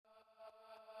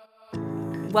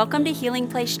Welcome to Healing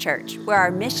Place Church, where our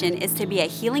mission is to be a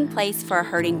healing place for a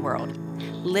hurting world.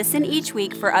 Listen each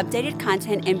week for updated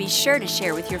content and be sure to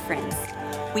share with your friends.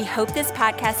 We hope this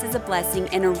podcast is a blessing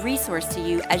and a resource to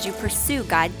you as you pursue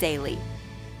God daily.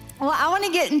 Well, I want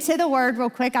to get into the word real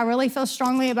quick. I really feel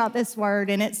strongly about this word,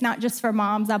 and it's not just for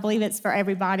moms. I believe it's for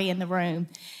everybody in the room.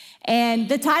 And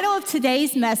the title of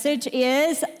today's message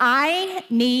is, I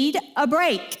Need a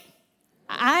Break.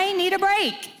 I need a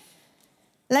break.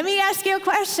 Let me ask you a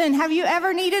question. Have you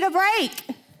ever needed a break?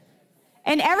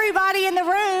 And everybody in the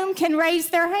room can raise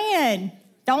their hand.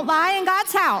 Don't lie in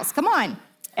God's house. Come on.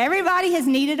 Everybody has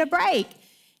needed a break.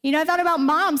 You know, I thought about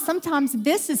moms. Sometimes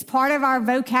this is part of our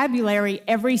vocabulary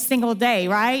every single day,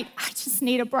 right? I just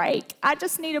need a break. I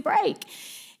just need a break.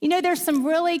 You know, there's some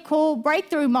really cool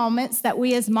breakthrough moments that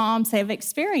we as moms have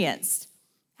experienced.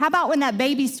 How about when that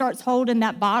baby starts holding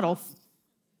that bottle?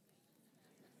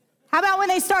 How about when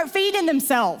they start feeding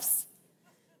themselves?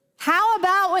 How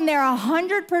about when they're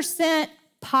 100%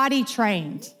 potty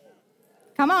trained?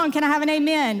 Come on, can I have an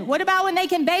amen? What about when they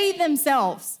can bathe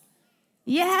themselves?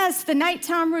 Yes, the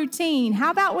nighttime routine.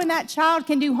 How about when that child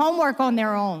can do homework on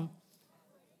their own?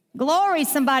 Glory,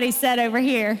 somebody said over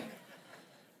here.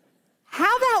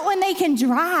 How about when they can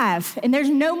drive and there's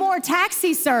no more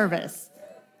taxi service?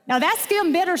 Now that's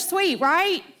getting bittersweet,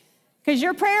 right? Because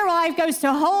your prayer life goes to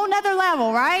a whole nother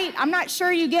level, right? I'm not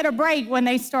sure you get a break when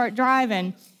they start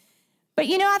driving. But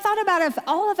you know, I thought about if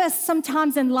all of us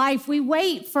sometimes in life, we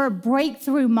wait for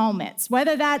breakthrough moments,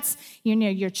 whether that's, you know,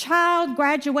 your child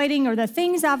graduating or the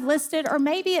things I've listed, or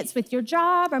maybe it's with your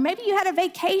job, or maybe you had a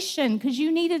vacation because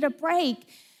you needed a break.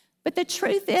 But the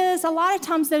truth is, a lot of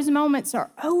times those moments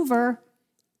are over,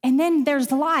 and then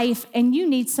there's life, and you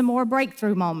need some more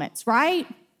breakthrough moments, right?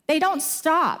 They don't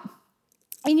stop.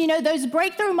 And you know, those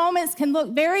breakthrough moments can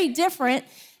look very different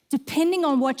depending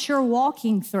on what you're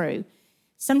walking through.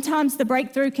 Sometimes the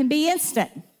breakthrough can be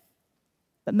instant,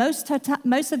 but most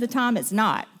of the time it's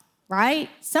not, right?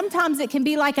 Sometimes it can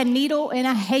be like a needle in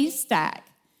a haystack.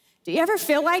 Do you ever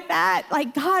feel like that?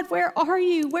 Like, God, where are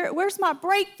you? Where's my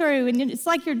breakthrough? And it's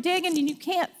like you're digging and you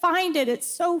can't find it. It's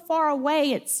so far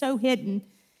away. It's so hidden.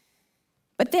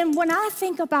 But then when I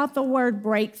think about the word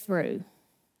breakthrough,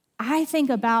 I think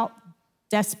about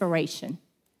desperation.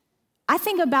 I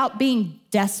think about being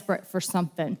desperate for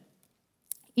something.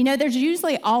 You know, there's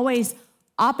usually always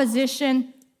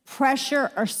opposition, pressure,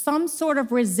 or some sort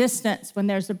of resistance when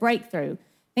there's a breakthrough.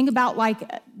 Think about like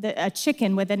a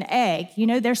chicken with an egg. You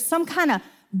know, there's some kind of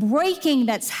breaking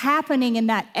that's happening in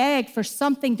that egg for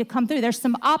something to come through. There's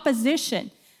some opposition.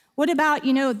 What about,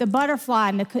 you know, the butterfly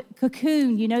and the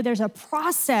cocoon? You know, there's a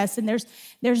process and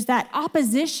there's that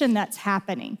opposition that's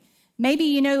happening. Maybe,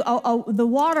 you know, the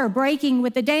water breaking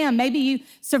with the dam. Maybe you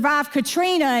survived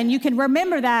Katrina and you can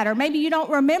remember that. Or maybe you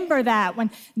don't remember that. When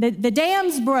the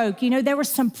dams broke, you know, there was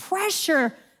some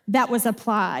pressure that was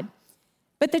applied.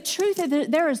 But the truth is that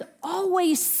there is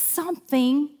always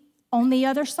something on the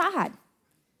other side.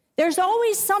 There's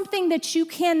always something that you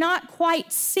cannot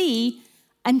quite see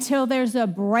until there's a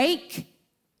break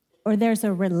or there's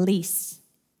a release.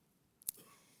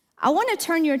 I want to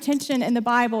turn your attention in the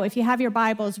Bible, if you have your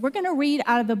Bibles, we're going to read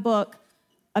out of the book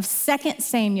of 2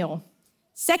 Samuel.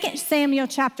 2 Samuel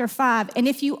chapter 5. And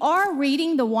if you are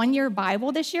reading the one-year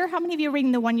Bible this year, how many of you are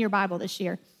reading the one-year Bible this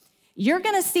year? You're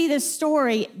going to see this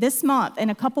story this month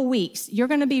in a couple weeks. You're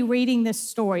going to be reading this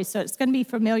story, so it's going to be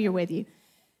familiar with you.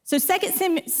 So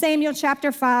 2 Samuel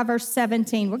chapter 5, verse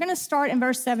 17. We're going to start in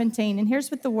verse 17, and here's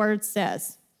what the word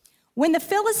says. When the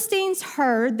Philistines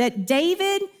heard that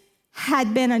David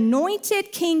had been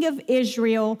anointed king of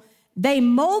Israel, they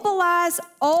mobilized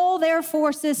all their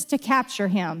forces to capture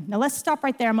him. Now let's stop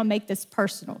right there. I'm going to make this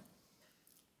personal.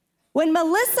 When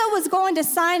Melissa was going to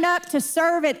sign up to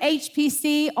serve at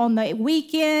HPC on the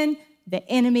weekend, the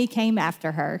enemy came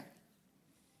after her.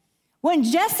 When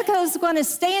Jessica was going to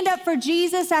stand up for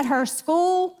Jesus at her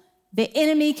school, the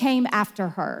enemy came after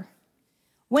her.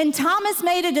 When Thomas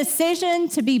made a decision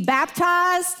to be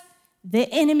baptized, the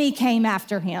enemy came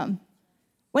after him.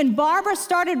 When Barbara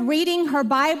started reading her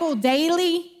Bible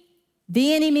daily,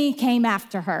 the enemy came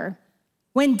after her.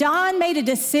 When Don made a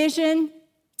decision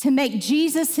to make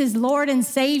Jesus his Lord and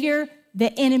Savior,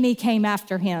 the enemy came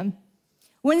after him.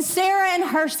 When Sarah and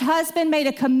her husband made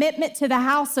a commitment to the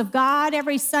house of God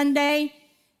every Sunday,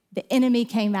 the enemy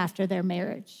came after their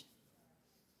marriage.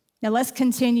 Now let's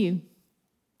continue.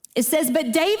 It says,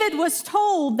 but David was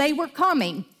told they were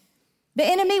coming. The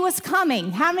enemy was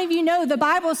coming. How many of you know the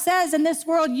Bible says in this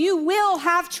world you will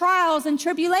have trials and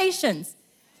tribulations?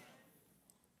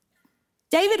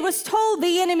 David was told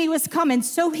the enemy was coming,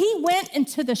 so he went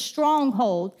into the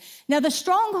stronghold. Now, the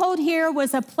stronghold here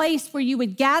was a place where you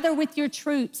would gather with your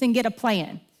troops and get a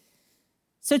plan.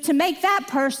 So to make that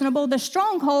personable, the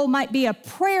stronghold might be a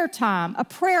prayer time, a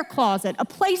prayer closet, a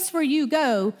place where you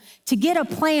go to get a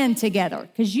plan together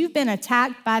because you've been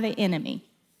attacked by the enemy.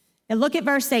 Now look at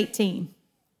verse 18.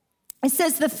 It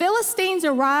says, the Philistines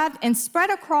arrived and spread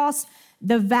across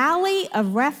the valley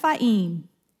of Rephaim.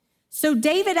 So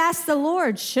David asked the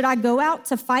Lord, should I go out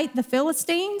to fight the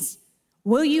Philistines?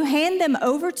 Will you hand them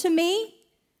over to me?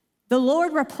 The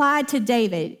Lord replied to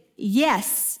David,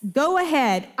 yes, go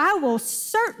ahead. I will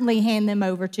certainly hand them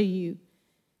over to you.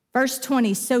 Verse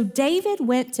 20, so David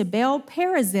went to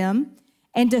Baal-perazim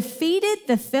and defeated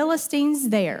the Philistines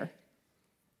there.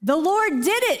 The Lord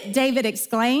did it, David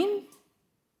exclaimed.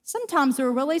 Sometimes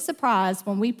we're really surprised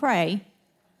when we pray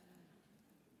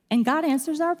and God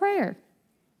answers our prayer.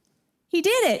 He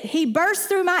did it. He burst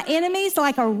through my enemies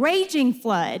like a raging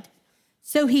flood.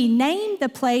 So he named the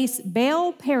place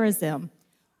Baal-perazim,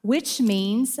 which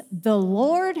means the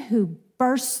Lord who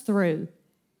bursts through.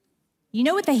 You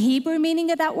know what the Hebrew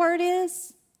meaning of that word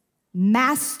is?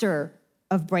 Master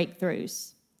of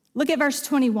breakthroughs. Look at verse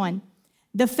 21.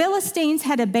 The Philistines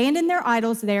had abandoned their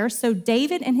idols there, so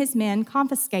David and his men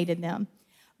confiscated them.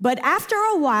 But after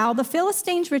a while, the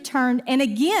Philistines returned and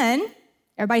again,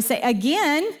 everybody say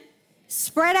again,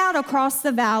 spread out across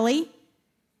the valley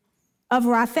of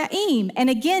Rephaim. And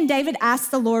again, David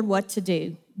asked the Lord what to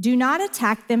do. Do not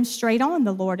attack them straight on,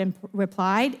 the Lord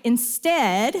replied.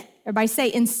 Instead, everybody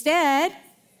say instead,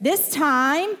 this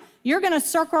time you're going to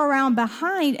circle around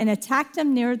behind and attack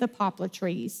them near the poplar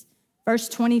trees. Verse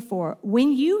 24,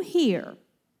 when you hear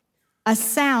a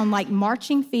sound like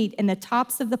marching feet in the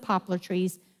tops of the poplar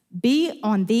trees, be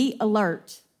on the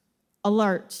alert.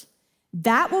 Alert.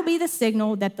 That will be the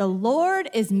signal that the Lord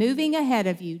is moving ahead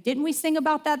of you. Didn't we sing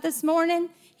about that this morning?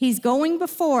 He's going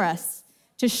before us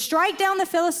to strike down the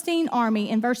Philistine army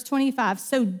in verse 25.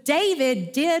 So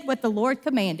David did what the Lord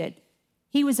commanded.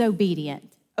 He was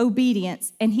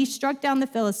obedience, and he struck down the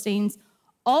Philistines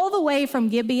all the way from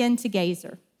Gibeon to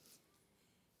Gazer.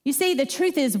 You see, the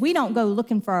truth is we don't go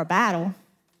looking for a battle.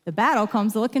 The battle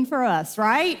comes looking for us,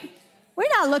 right? We're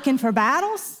not looking for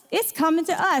battles. It's coming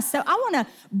to us. So I want to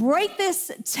break this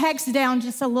text down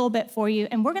just a little bit for you.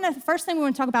 And first thing we're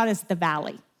going to talk about is the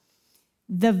valley.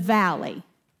 The valley.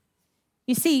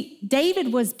 You see,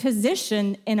 David was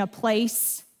positioned in a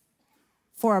place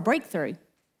for a breakthrough.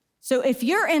 So if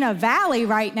you're in a valley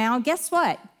right now, guess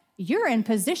what? You're in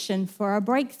position for a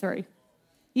breakthrough.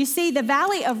 You see, the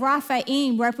valley of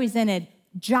Rephaim represented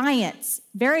giants,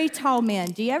 very tall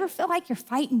men. Do you ever feel like you're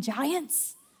fighting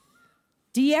giants?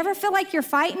 Do you ever feel like you're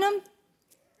fighting them?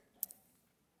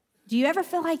 Do you ever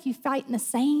feel like you're fighting the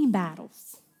same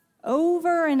battles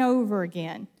over and over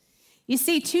again? You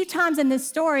see, 2 times in this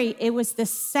story, it was the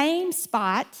same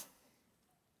spot,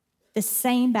 the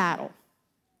same battle,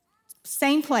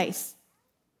 same place,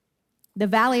 the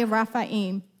valley of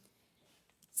Rephaim.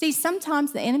 See,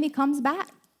 sometimes the enemy comes back.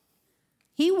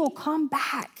 He will come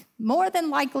back. More than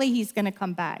likely, he's going to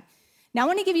come back. Now, I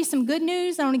want to give you some good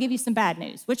news. I want to give you some bad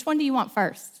news. Which one do you want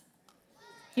first?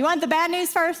 You want the bad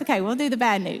news first? Okay, we'll do the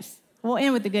bad news. We'll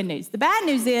end with the good news. The bad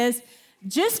news is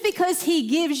just because he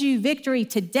gives you victory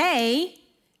today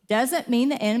doesn't mean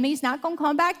the enemy's not going to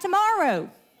come back tomorrow.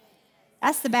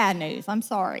 That's the bad news. I'm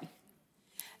sorry.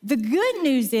 The good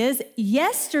news is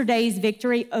yesterday's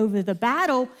victory over the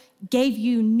battle gave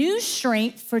you new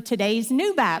strength for today's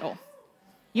new battle.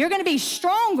 You're going to be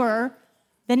stronger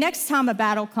the next time a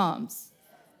battle comes.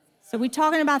 So we're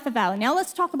talking about the valley. Now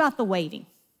let's talk about the waiting.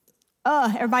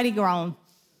 Everybody groan.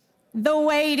 The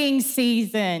waiting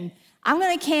season. I'm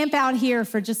going to camp out here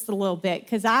for just a little bit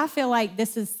because I feel like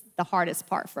this is the hardest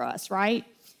part for us, right?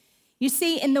 You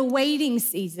see, in the waiting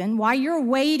season, while you're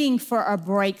waiting for a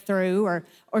breakthrough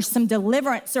or some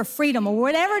deliverance or freedom or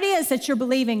whatever it is that you're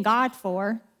believing God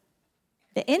for,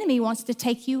 the enemy wants to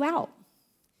take you out.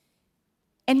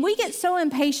 And we get so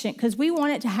impatient because we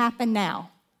want it to happen now.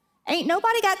 Ain't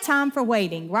nobody got time for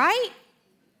waiting, right?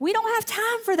 We don't have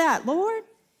time for that, Lord.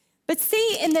 But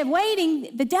see, in the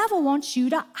waiting, the devil wants you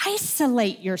to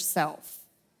isolate yourself.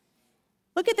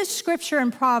 Look at this scripture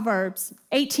in Proverbs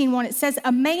 18:1. It says,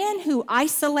 a man who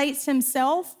isolates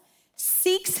himself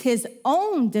seeks his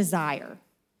own desire.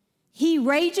 He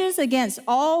rages against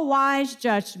all wise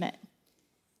judgment.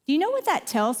 Do you know what that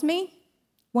tells me?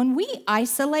 When we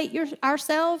isolate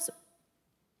ourselves,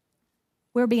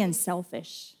 we're being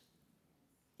selfish.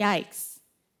 Yikes.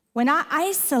 When I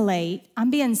isolate, I'm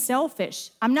being selfish.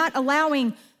 I'm not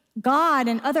allowing God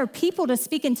and other people to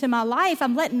speak into my life,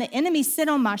 I'm letting the enemy sit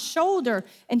on my shoulder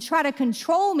and try to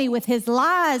control me with his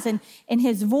lies and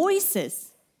his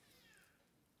voices.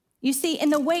 You see, in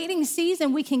the waiting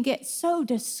season, we can get so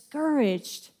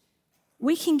discouraged.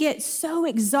 We can get so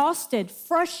exhausted,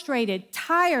 frustrated,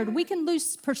 tired. We can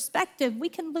lose perspective. We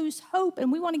can lose hope,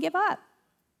 and we want to give up.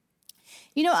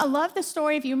 You know, I love the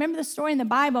story, if you remember the story in the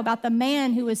Bible about the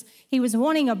man who was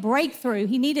wanting a breakthrough.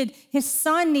 His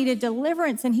son needed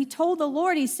deliverance, and he told the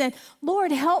Lord, he said,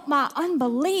 Lord, help my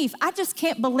unbelief. I just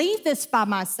can't believe this by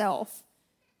myself.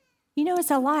 You know, it's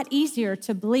a lot easier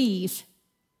to believe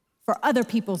for other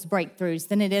people's breakthroughs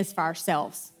than it is for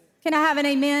ourselves. Can I have an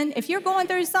amen? If you're going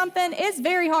through something, it's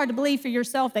very hard to believe for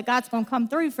yourself that God's going to come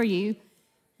through for you.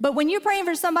 But when you're praying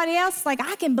for somebody else, it's like,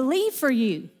 I can believe for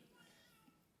you.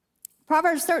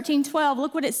 Proverbs 13:12,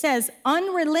 look what it says.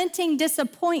 Unrelenting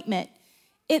disappointment,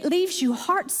 it leaves you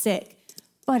heartsick,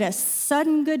 but a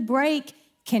sudden good break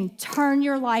can turn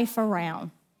your life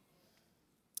around.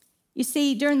 You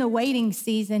see, during the waiting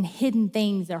season, hidden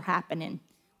things are happening.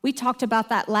 We talked about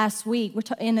that last week. We're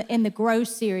in the Grow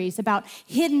series about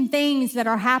hidden things that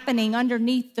are happening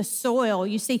underneath the soil.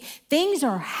 You see, things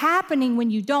are happening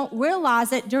when you don't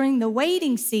realize it during the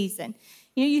waiting season.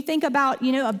 You know, you think about,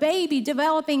 a baby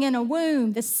developing in a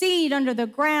womb, the seed under the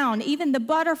ground, even the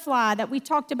butterfly that we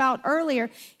talked about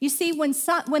earlier. You see, when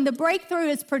the breakthrough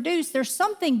is produced, there's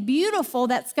something beautiful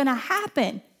that's going to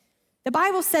happen. The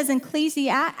Bible says in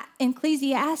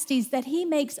Ecclesiastes that he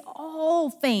makes all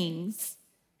things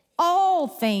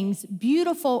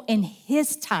beautiful in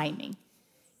his timing.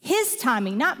 His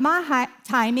timing, not my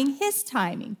timing, his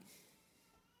timing.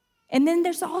 And then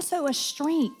there's also a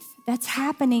strength that's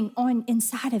happening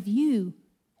inside of you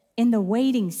in the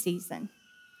waiting season.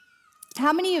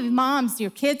 How many of you moms, your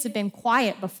kids have been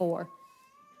quiet before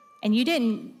and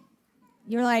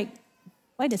you're like,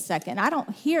 wait a second, I don't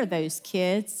hear those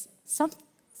kids.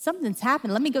 Something's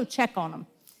happened. Let me go check on them.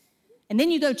 And then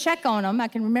you go check on them. I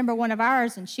can remember one of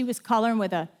ours, and she was coloring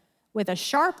with a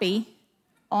Sharpie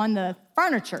on the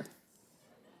furniture.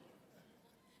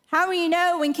 How do you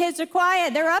know when kids are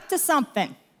quiet, they're up to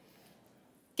something?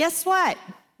 Guess what?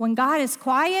 When God is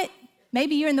quiet,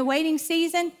 maybe you're in the waiting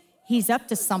season, he's up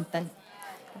to something.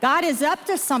 God is up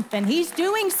to something. He's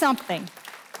doing something.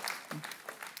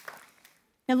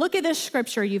 Now look at this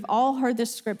scripture. You've all heard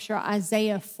this scripture,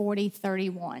 Isaiah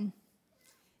 40:31.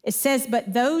 It says,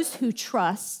 but those who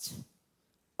trust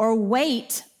or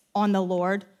wait on the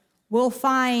Lord will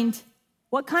find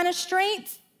what kind of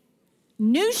strength?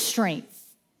 New strength.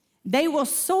 They will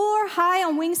soar high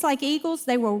on wings like eagles.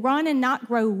 They will run and not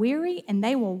grow weary, and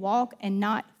they will walk and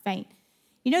not faint.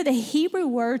 You know, the Hebrew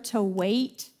word to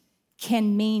wait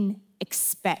can mean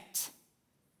expect.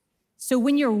 So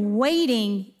when you're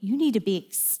waiting, you need to be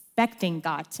expecting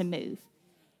God to move.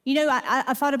 You know,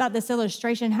 I thought about this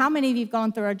illustration. How many of you have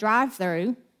gone through a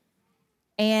drive-through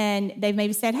and they've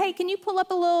maybe said, hey, can you pull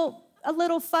up a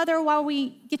little further while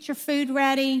we get your food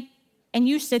ready? And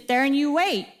you sit there and you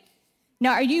wait.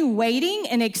 Now, are you waiting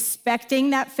and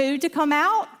expecting that food to come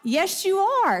out? Yes, you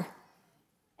are,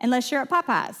 unless you're at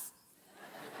Popeyes.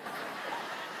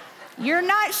 You're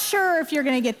not sure if you're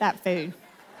going to get that food.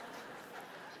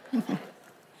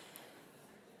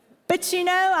 But you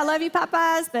know, I love you,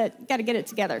 Popeyes, but you got to get it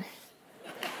together.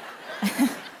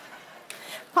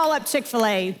 Call up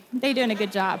Chick-fil-A. They're doing a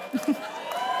good job. If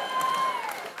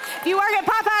you work at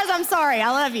Popeyes, I'm sorry. I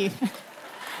love you.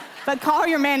 But call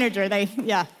your manager.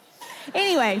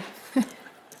 Anyway,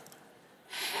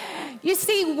 you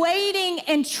see, waiting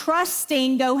and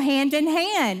trusting go hand in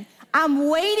hand. I'm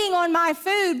waiting on my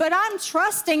food, but I'm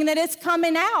trusting that it's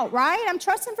coming out, right? I'm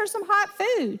trusting for some hot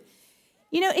food.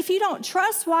 You know, if you don't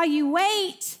trust while you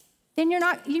wait, then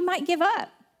you might give up.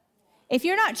 If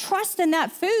you're not trusting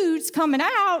that food's coming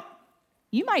out,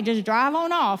 you might just drive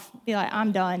on off, be like,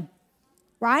 I'm done.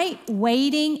 Right?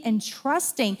 Waiting and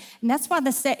trusting. And that's why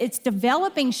it's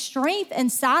developing strength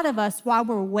inside of us while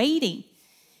we're waiting.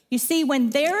 You see,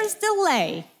 when there is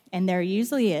delay, and there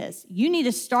usually is, you need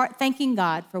to start thanking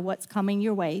God for what's coming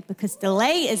your way, because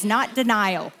delay is not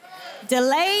denial.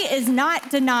 Delay is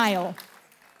not denial.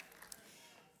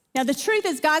 Now, the truth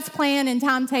is God's plan and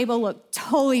timetable look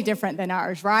totally different than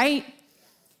ours, right?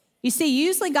 You see,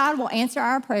 usually God will answer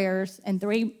our prayers in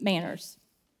three manners.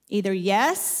 Either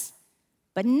yes,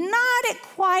 but not at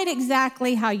quite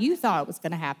exactly how you thought it was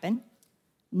going to happen.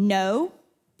 No,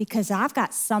 because I've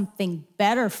got something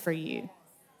better for you.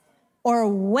 Or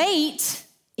wait,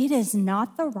 it is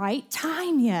not the right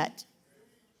time yet.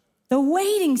 The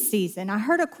waiting season. I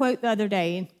heard a quote the other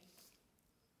day.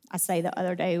 I say the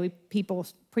other day,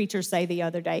 preachers say the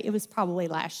other day. It was probably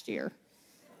last year.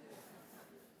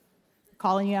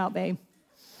 Calling you out, babe.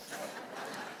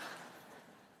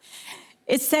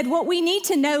 It said, what we need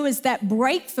to know is that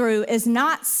breakthrough is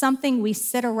not something we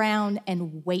sit around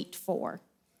and wait for.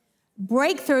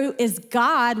 Breakthrough is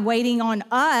God waiting on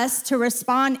us to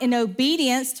respond in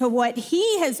obedience to what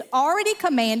he has already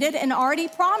commanded and already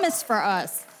promised for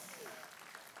us.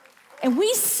 And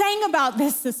we sang about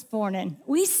this morning.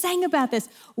 We sang about this.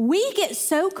 We get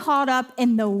so caught up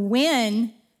in the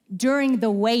when during the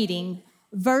waiting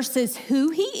versus who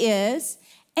he is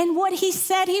and what he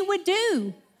said he would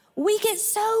do. We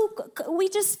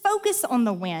just focus on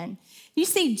the when. You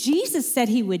see, Jesus said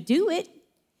he would do it.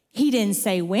 He didn't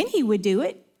say when he would do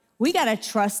it. We got to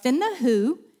trust in the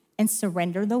who and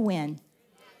surrender the when.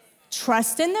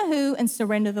 Trust in the who and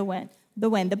surrender the when.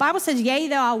 The Bible says, yea,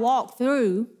 though I walk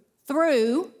through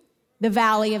the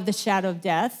valley of the shadow of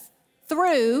death,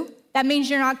 that means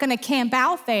you're not going to camp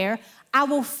out there. I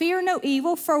will fear no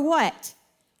evil for what?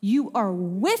 You are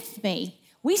with me.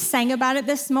 We sang about it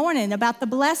this morning, about the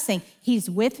blessing. He's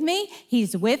with me,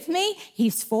 he's with me,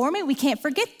 he's for me. We can't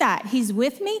forget that. He's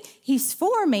with me, he's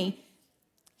for me.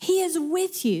 He is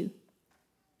with you.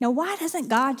 Now, why doesn't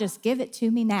God just give it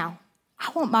to me now?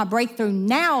 I want my breakthrough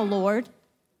now, Lord.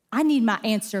 I need my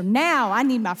answer now. I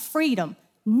need my freedom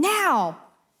now.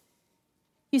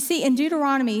 You see, in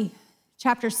Deuteronomy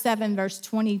chapter 7, verse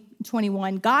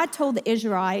 21, God told the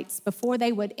Israelites before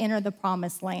they would enter the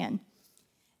promised land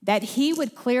that he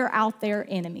would clear out their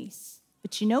enemies.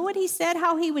 But you know what he said,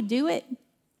 how he would do it?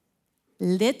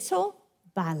 Little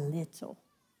by little.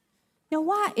 Now,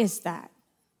 why is that?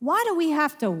 Why do we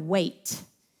have to wait?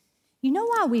 You know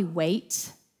why we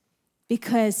wait?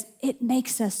 Because it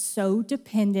makes us so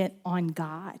dependent on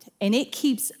God. And it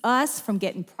keeps us from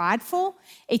getting prideful.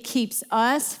 It keeps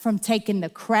us from taking the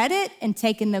credit and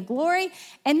taking the glory.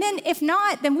 And then if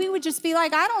not, then we would just be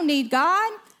like, I don't need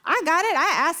God. I got it.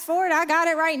 I asked for it. I got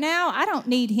it right now. I don't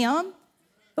need him.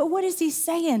 But what is he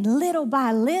saying? Little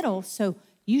by little. So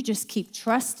you just keep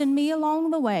trusting me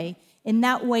along the way. In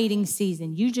that waiting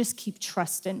season, you just keep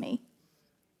trusting me.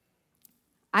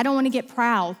 I don't want to get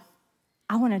proud.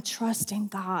 I want to trust in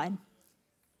God.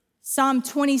 Psalm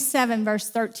 27, verse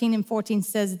 13 and 14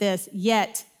 says this,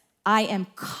 yet I am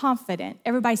confident.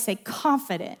 Everybody say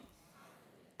confident.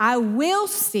 I will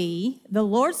see the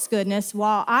Lord's goodness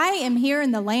while I am here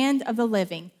in the land of the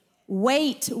living.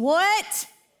 Wait, what?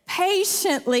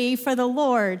 Patiently for the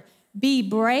Lord. Be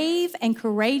brave and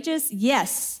courageous.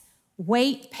 Yes,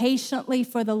 wait patiently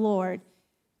for the Lord.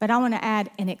 But I want to add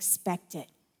and expect it.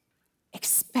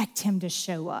 Expect him to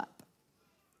show up.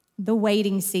 The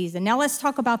waiting season. Now let's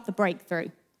talk about the breakthrough.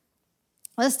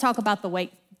 Let's talk about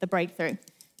the breakthrough.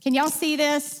 Can y'all see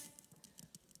this?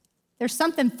 There's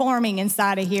something forming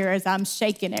inside of here as I'm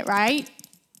shaking it, right?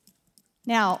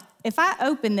 Now, if I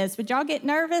open this, would y'all get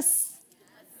nervous?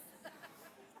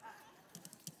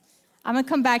 I'm going to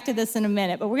come back to this in a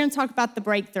minute, but we're going to talk about the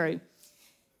breakthrough.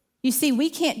 You see,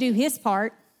 we can't do his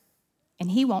part,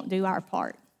 and he won't do our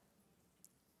part.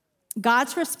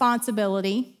 God's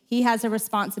responsibility, he has a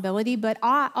responsibility, but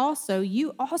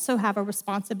you also have a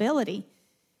responsibility.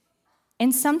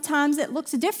 And sometimes it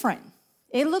looks different.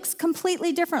 It looks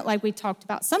completely different, like we talked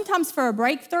about. Sometimes for a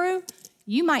breakthrough,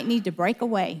 you might need to break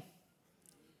away.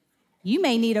 You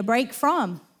may need a break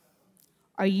from,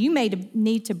 or you may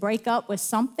need to break up with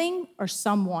something or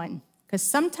someone. Because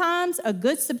sometimes a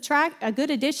good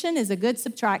addition is a good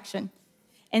subtraction.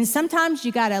 And sometimes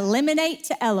you got to eliminate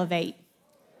to elevate.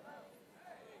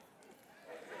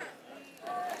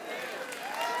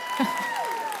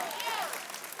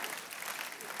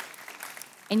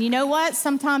 And you know what?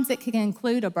 Sometimes it can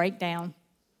include a breakdown.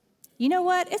 You know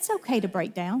what? It's okay to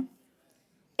break down.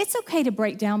 It's okay to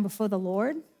break down before the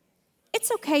Lord.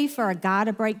 It's okay for a guy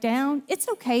to break down. It's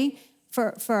okay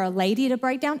for a lady to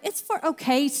break down. It's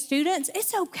okay, students.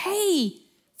 It's okay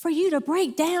for you to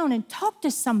break down and talk to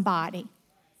somebody.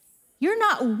 You're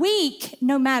not weak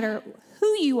no matter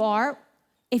who you are.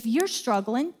 If you're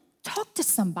struggling, talk to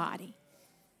somebody.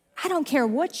 I don't care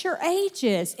what your age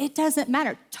is. It doesn't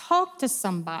matter. Talk to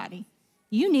somebody.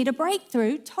 You need a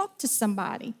breakthrough. Talk to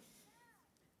somebody.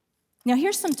 Now,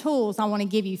 here's some tools I want to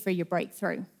give you for your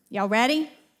breakthrough. Y'all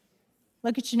ready?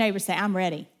 Look at your neighbor and say, I'm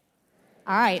ready.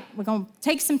 All right, we're going to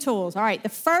take some tools. All right, the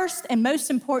first and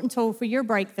most important tool for your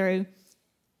breakthrough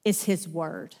is his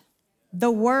word,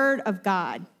 the word of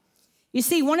God. You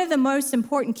see, one of the most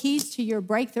important keys to your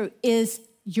breakthrough is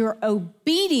your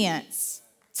obedience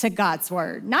to God's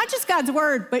word. Not just God's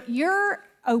word, but your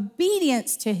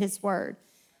obedience to his word.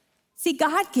 See,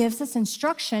 God gives us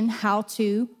instruction how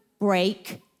to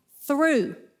break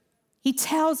through. He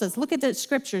tells us, look at the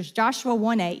scriptures, Joshua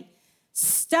 1:8.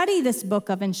 Study this book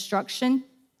of instruction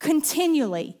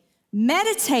continually.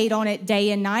 Meditate on it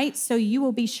day and night so you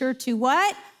will be sure to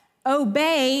what?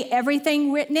 Obey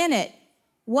everything written in it.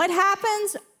 What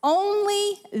happens?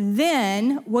 Only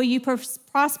then will you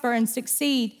prosper and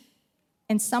succeed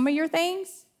in some of your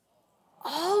things,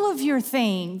 all of your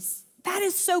things. That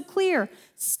is so clear.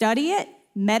 Study it,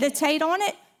 meditate on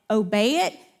it, obey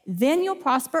it, then you'll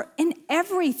prosper in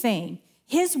everything.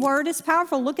 His word is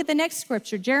powerful. Look at the next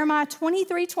scripture, Jeremiah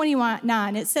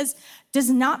 23:29. It says, does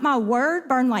not my word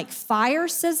burn like fire,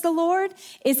 says the Lord?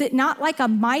 Is it not like a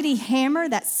mighty hammer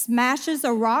that smashes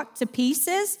a rock to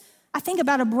pieces? I think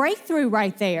about a breakthrough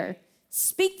right there.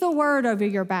 Speak the word over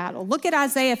your battle. Look at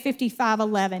Isaiah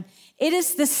 55:11. It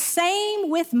is the same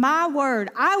with my word.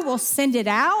 I will send it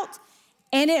out,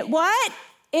 and it what?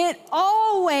 It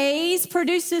always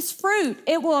produces fruit.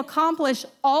 It will accomplish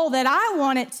all that I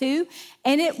want it to,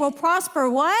 and it will prosper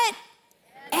what?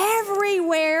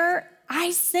 Everywhere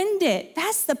I send it.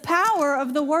 That's the power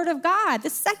of the word of God. The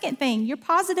second thing, your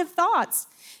positive thoughts.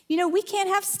 You know, we can't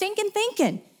have stinking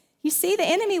thinking. You see, the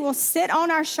enemy will sit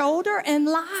on our shoulder and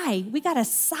lie. We got to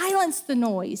silence the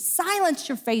noise, silence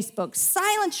your Facebook,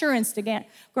 silence your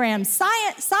Instagram,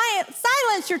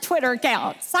 silence your Twitter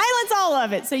account, silence all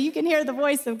of it so you can hear the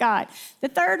voice of God. The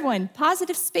third one,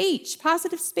 positive speech,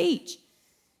 positive speech.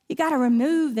 You got to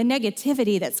remove the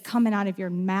negativity that's coming out of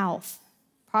your mouth.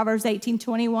 Proverbs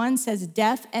 18:21 says,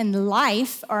 death and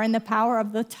life are in the power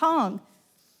of the tongue.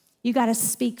 You got to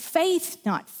speak faith,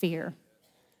 not fear.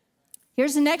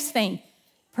 Here's the next thing,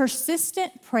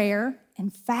 persistent prayer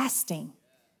and fasting.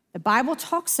 The Bible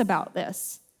talks about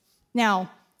this.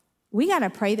 Now, we got to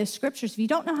pray the scriptures. If you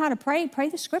don't know how to pray, pray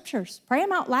the scriptures. Pray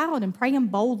them out loud and pray them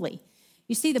boldly.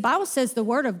 You see, the Bible says the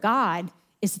word of God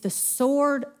is the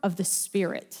sword of the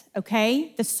Spirit,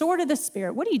 okay? The sword of the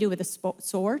Spirit. What do you do with a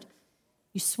sword?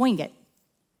 You swing it.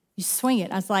 You swing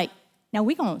it. I was like, now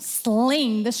we're going to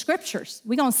sling the scriptures.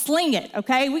 We're going to sling it,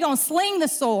 okay? We're going to sling the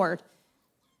sword.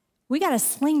 We got to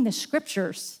sling the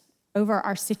scriptures over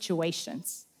our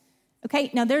situations.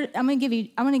 Okay, now I'm going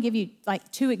to give you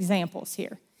like two examples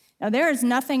here. Now there is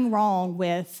nothing wrong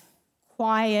with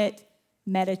quiet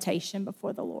meditation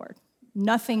before the Lord.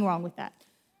 Nothing wrong with that.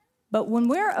 But when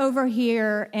we're over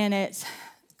here and it's,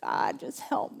 God, just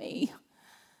help me.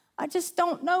 I just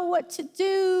don't know what to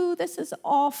do. This is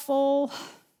awful.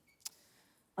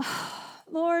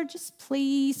 Lord, just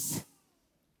please.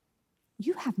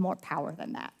 You have more power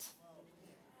than that.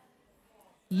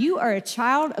 You are a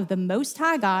child of the Most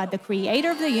High God, the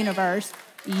creator of the universe.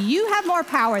 You have more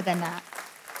power than that.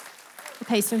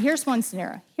 Okay, so here's one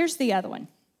scenario. Here's the other one.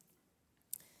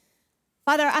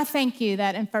 Father, I thank you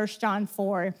that in 1 John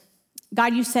 4,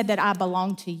 God, you said that I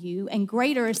belong to you, and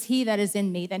greater is he that is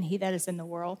in me than he that is in the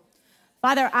world.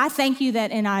 Father, I thank you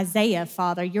that in Isaiah,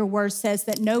 Father, your word says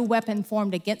that no weapon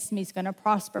formed against me is going to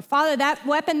prosper. Father, that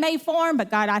weapon may form,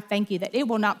 but God, I thank you that it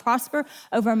will not prosper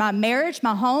over my marriage,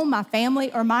 my home, my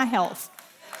family, or my health.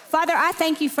 Father, I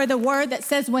thank you for the word that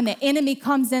says when the enemy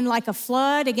comes in like a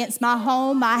flood against my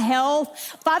home, my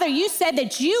health, Father, you said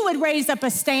that you would raise up a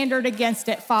standard against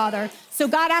it, Father. So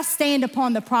God, I stand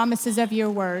upon the promises of your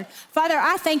word. Father,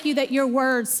 I thank you that your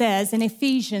word says in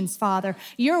Ephesians, Father,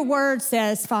 your word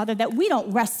says, Father, that we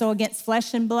don't wrestle against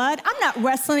flesh and blood. I'm not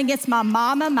wrestling against my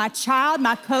mama, my child,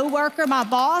 my coworker, my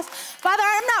boss. Father,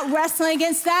 I'm not wrestling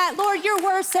against that. Lord, your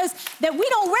word says that we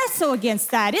don't wrestle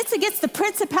against that. It's against the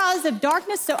principalities of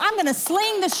darkness. So I'm going to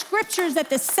sling the scriptures at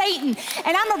the Satan,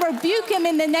 and I'm going to rebuke him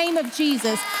in the name of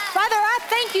Jesus. Father, I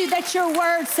thank you that your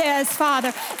word says,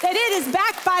 Father, that it is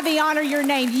backed by the honor your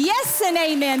name. Yes and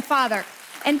amen, Father.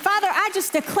 And Father, I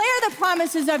just declare the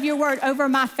promises of your word over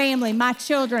my family, my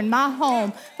children, my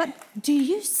home. But do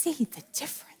you see the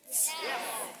difference?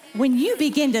 When you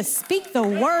begin to speak the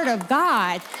word of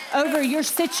God over your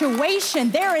situation,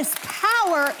 there is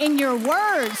power in your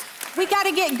words. We got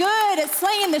to get good at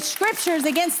slaying the scriptures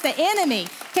against the enemy.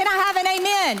 Can I have an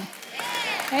amen?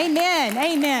 Amen.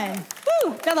 Amen.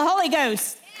 Woo, feel the Holy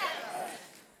Ghost.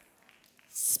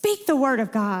 Speak the word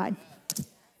of God.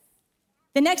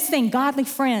 The next thing, godly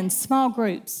friends, small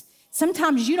groups.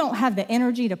 Sometimes you don't have the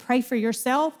energy to pray for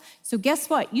yourself. So guess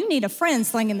what? You need a friend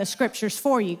slinging the scriptures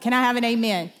for you. Can I have an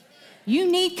amen?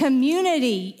 You need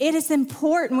community. It is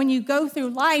important when you go through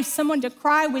life, someone to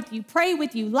cry with you, pray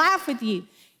with you, laugh with you.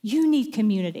 You need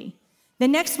community. The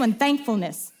next one,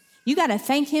 thankfulness. You got to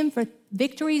thank him for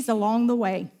victories along the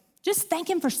way. Just thank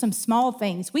him for some small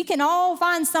things. We can all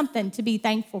find something to be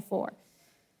thankful for.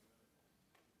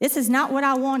 This is not what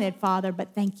I wanted, Father,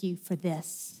 but thank you for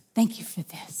this. Thank you for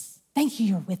this. Thank you,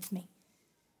 you're with me.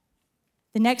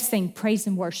 The next thing, praise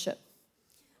and worship.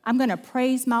 I'm going to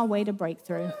praise my way to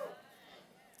breakthrough.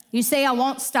 You say, I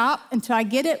won't stop until I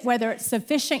get it, whether it's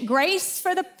sufficient grace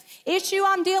for the issue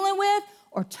I'm dealing with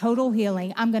or total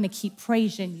healing. I'm going to keep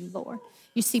praising you, Lord.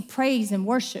 You see, praise and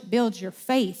worship builds your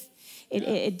faith.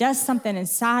 It does something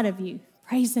inside of you.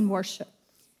 Praise and worship.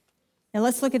 Now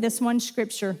let's look at this one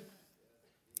scripture.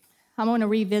 I want to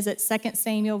revisit 2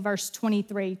 Samuel verse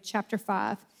 23, chapter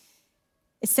 5.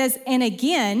 It says, and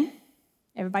again,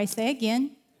 everybody say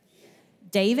again,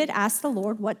 David asked the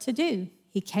Lord what to do.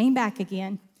 He came back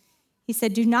again. He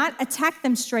said, do not attack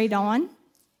them straight on.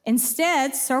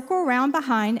 Instead, circle around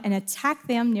behind and attack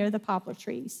them near the poplar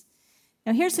trees.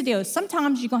 Now, here's the deal.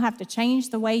 Sometimes you're going to have to change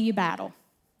the way you battle.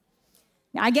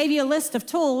 Now, I gave you a list of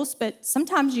tools, but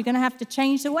sometimes you're going to have to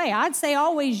change the way. I'd say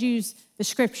always use the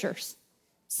scriptures.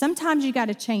 Sometimes you got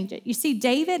to change it. You see,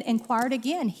 David inquired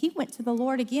again. He went to the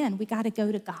Lord again. We got to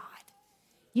go to God.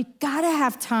 You got to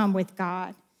have time with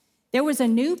God. There was a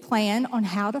new plan on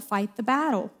how to fight the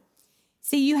battle.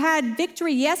 See, you had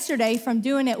victory yesterday from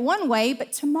doing it one way,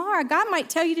 but tomorrow God might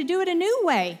tell you to do it a new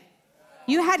way.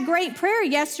 You had great prayer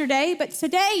yesterday, but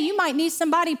today you might need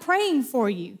somebody praying for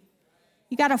you.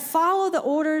 You got to follow the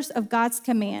orders of God's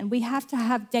command. We have to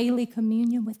have daily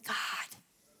communion with God.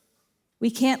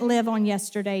 We can't live on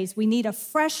yesterdays. We need a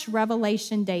fresh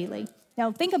revelation daily.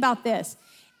 Now, think about this.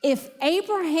 If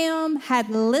Abraham had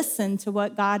listened to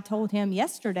what God told him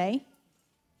yesterday,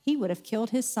 he would have killed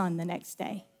his son the next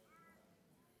day.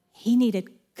 He needed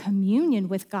communion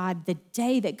with God the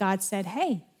day that God said,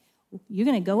 hey, you're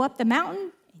going to go up the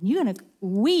mountain and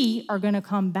we are going to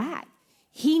come back.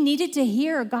 He needed to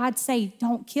hear God say,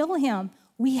 don't kill him.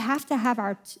 We have to have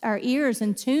our ears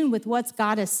in tune with what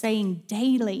God is saying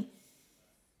daily.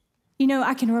 You know,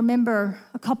 I can remember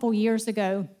a couple years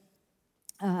ago,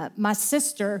 my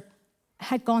sister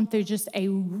had gone through just a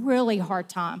really hard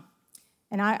time.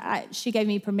 And she gave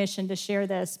me permission to share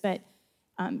this, but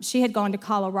she had gone to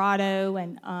Colorado,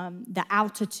 and the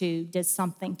altitude did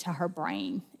something to her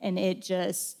brain. And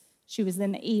she was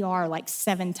in the ER like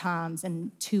 7 times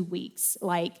in 2 weeks,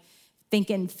 like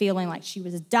feeling like she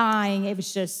was dying. It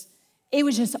was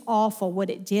just awful what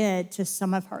it did to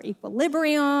some of her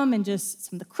equilibrium and just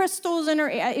some of the crystals in her.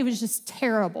 It was just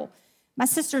terrible. My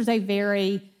sister's a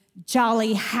very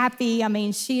jolly, happy,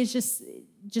 she is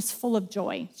just full of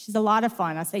joy. She's a lot of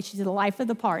fun. I say she's the life of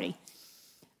the party.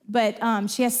 But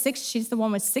she's the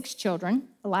one with 6 children.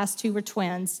 The last 2 were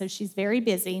twins, so she's very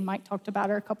busy. Mike talked about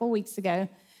her a couple weeks ago.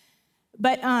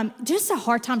 But just a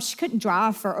hard time. She couldn't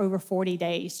drive for over 40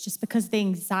 days just because of the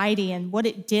anxiety and what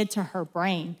it did to her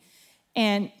brain.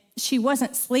 And she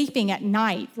wasn't sleeping at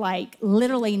night, like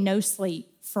literally no sleep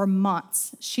for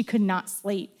months. She could not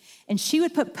sleep. And she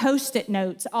would put Post-it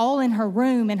notes all in her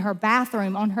room, in her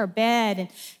bathroom, on her bed. And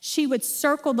she would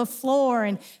circle the floor.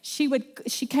 And she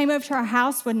came over to our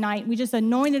house one night. We just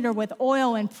anointed her with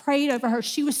oil and prayed over her.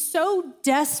 She was so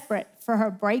desperate for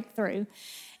her breakthrough.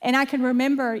 And I can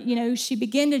remember, she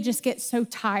began to just get so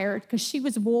tired because she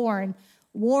was warring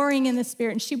in the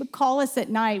spirit. And she would call us at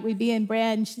night. We'd be in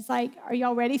bed, and she's like, are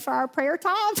y'all ready for our prayer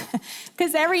time?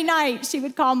 Because every night she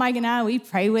would call Mike and I. We'd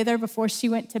pray with her before she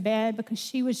went to bed because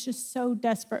she was just so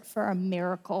desperate for a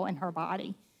miracle in her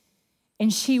body.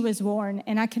 And she was worn.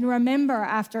 And I can remember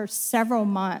after several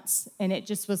months, and it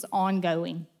just was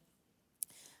ongoing,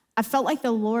 I felt like the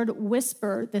Lord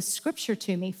whispered this scripture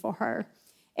to me for her.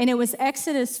 And it was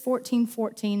Exodus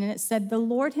 14:14, and it said, the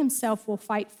Lord himself will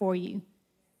fight for you.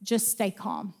 Just stay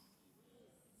calm.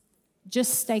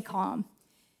 Just stay calm.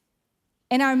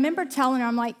 And I remember telling her,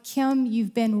 I'm like, Kim,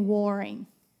 you've been warring,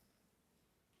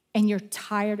 and you're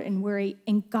tired and weary,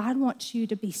 and God wants you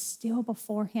to be still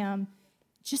before him.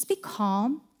 Just be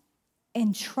calm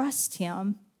and trust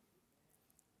him.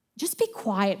 Just be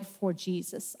quiet before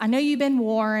Jesus. I know you've been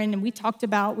warring, and we talked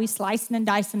about we slicing and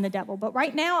dicing the devil, but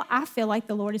right now I feel like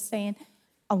the Lord is saying,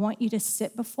 I want you to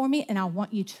sit before me, and I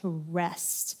want you to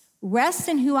rest. Rest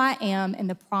in who I am and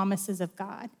the promises of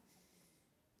God.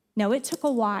 Now, it took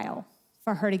a while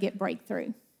for her to get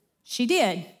breakthrough. She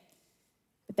did,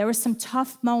 but there were some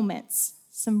tough moments,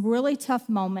 some really tough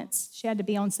moments. She had to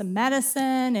be on some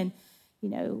medicine, and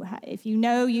if you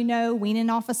know, weaning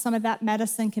off of some of that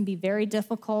medicine can be very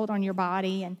difficult on your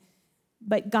body.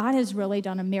 But God has really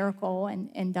done a miracle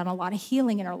and done a lot of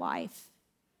healing in her life.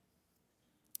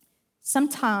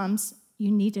 Sometimes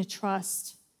you need to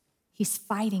trust he's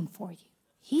fighting for you.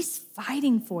 He's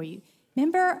fighting for you.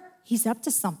 Remember, he's up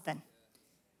to something.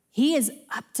 He is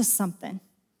up to something.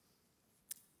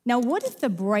 Now, what if the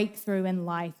breakthrough in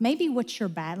life, maybe what you're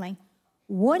battling,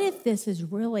 what if this is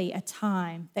really a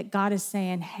time that God is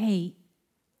saying, hey,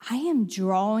 I am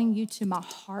drawing you to my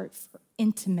heart for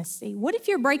intimacy? What if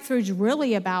your breakthrough is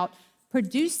really about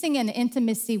producing an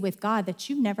intimacy with God that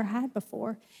you've never had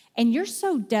before? And you're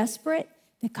so desperate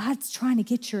that God's trying to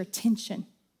get your attention.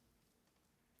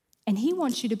 And he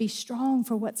wants you to be strong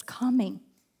for what's coming.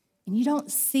 And you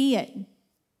don't see it.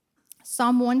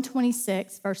 Psalm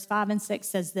 126, verse 5 and 6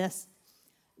 says this: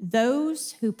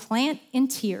 those who plant in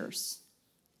tears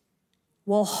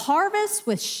will harvest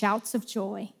with shouts of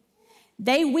joy.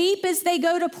 They weep as they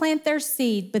go to plant their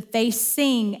seed, but they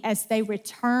sing as they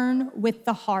return with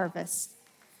the harvest.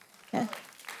 Now,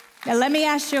 let me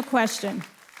ask you a question.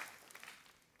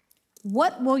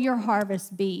 What will your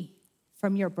harvest be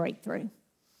from your breakthrough?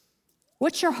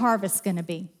 What's your harvest going to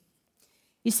be?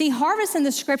 You see, harvest in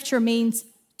the scripture means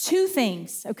two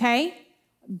things, okay?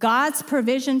 God's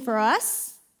provision for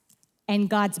us and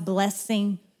God's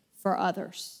blessing for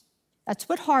others. That's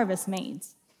what harvest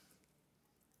means.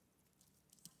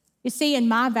 You see, in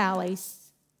my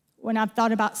valleys, when I've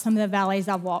thought about some of the valleys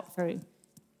I've walked through,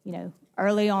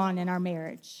 early on in our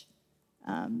marriage,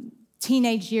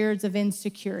 teenage years of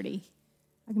insecurity.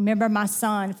 I remember my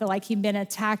son, feel like he'd been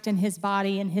attacked in his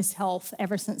body and his health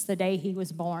ever since the day he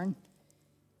was born.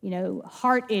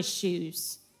 Heart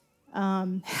issues,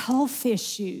 health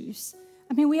issues.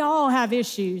 I mean, we all have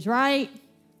issues, right?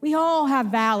 We all have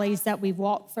valleys that we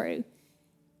walk through.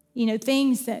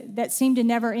 Things that seem to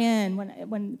never end.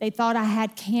 When they thought I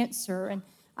had cancer, and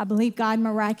I believe God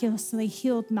miraculously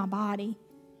healed my body.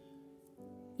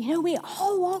 We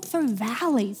all walk through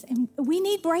valleys, and we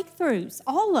need breakthroughs,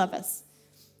 all of us.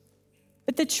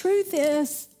 But the truth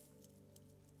is,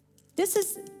 this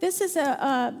is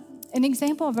an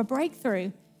example of a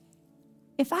breakthrough.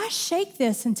 If I shake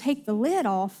this and take the lid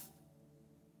off,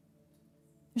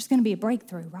 there's going to be a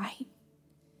breakthrough, right?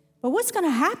 But what's going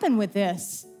to happen with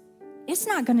this? It's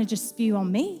not going to just spew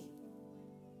on me.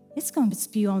 It's going to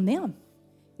spew on them.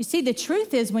 You see, the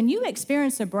truth is, when you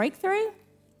experience a breakthrough,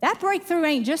 that breakthrough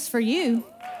ain't just for you.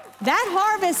 That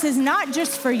harvest is not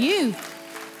just for you.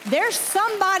 There's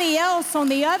somebody else on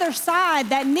the other side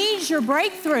that needs your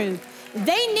breakthrough.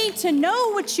 They need to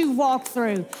know what you walked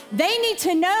through. They need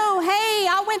to know, hey,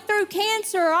 I went through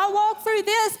cancer, I walked through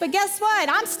this, but guess what?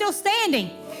 I'm still standing.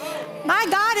 My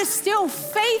God is still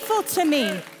faithful to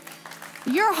me.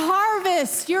 Your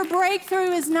harvest, your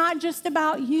breakthrough is not just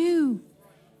about you.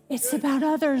 It's about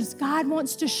others. God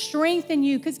wants to strengthen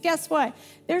you, because guess what?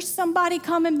 There's somebody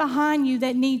coming behind you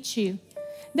that needs you.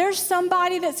 There's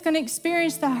somebody that's going to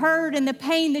experience the hurt and the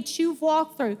pain that you've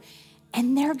walked through,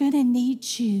 and they're going to need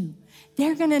you.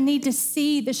 They're going to need to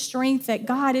see the strength that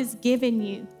God has given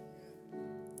you.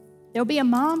 There'll be a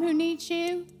mom who needs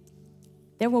you.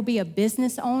 There will be a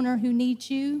business owner who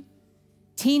needs you.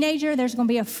 Teenager, there's going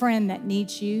to be a friend that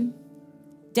needs you.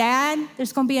 Dad,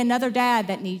 there's going to be another dad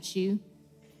that needs you.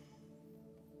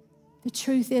 The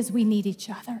truth is, we need each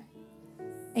other.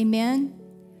 Amen?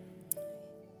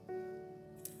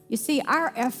 You see,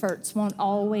 our efforts won't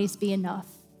always be enough.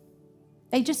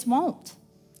 They just won't,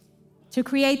 to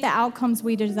create the outcomes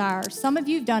we desire. Some of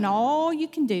you have done all you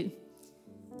can do.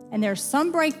 And there's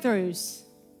some breakthroughs,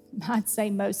 I'd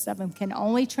say most of them, can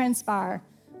only transpire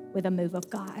with a move of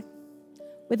God.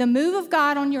 With a move of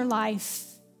God on your life,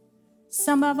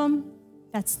 some of them,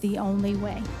 that's the only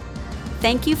way.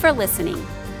 Thank you for listening.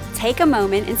 Take a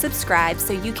moment and subscribe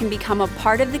so you can become a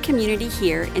part of the community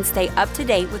here and stay up to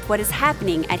date with what is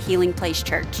happening at Healing Place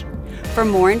Church. For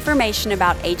more information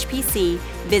about HPC,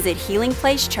 visit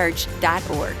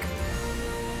healingplacechurch.org.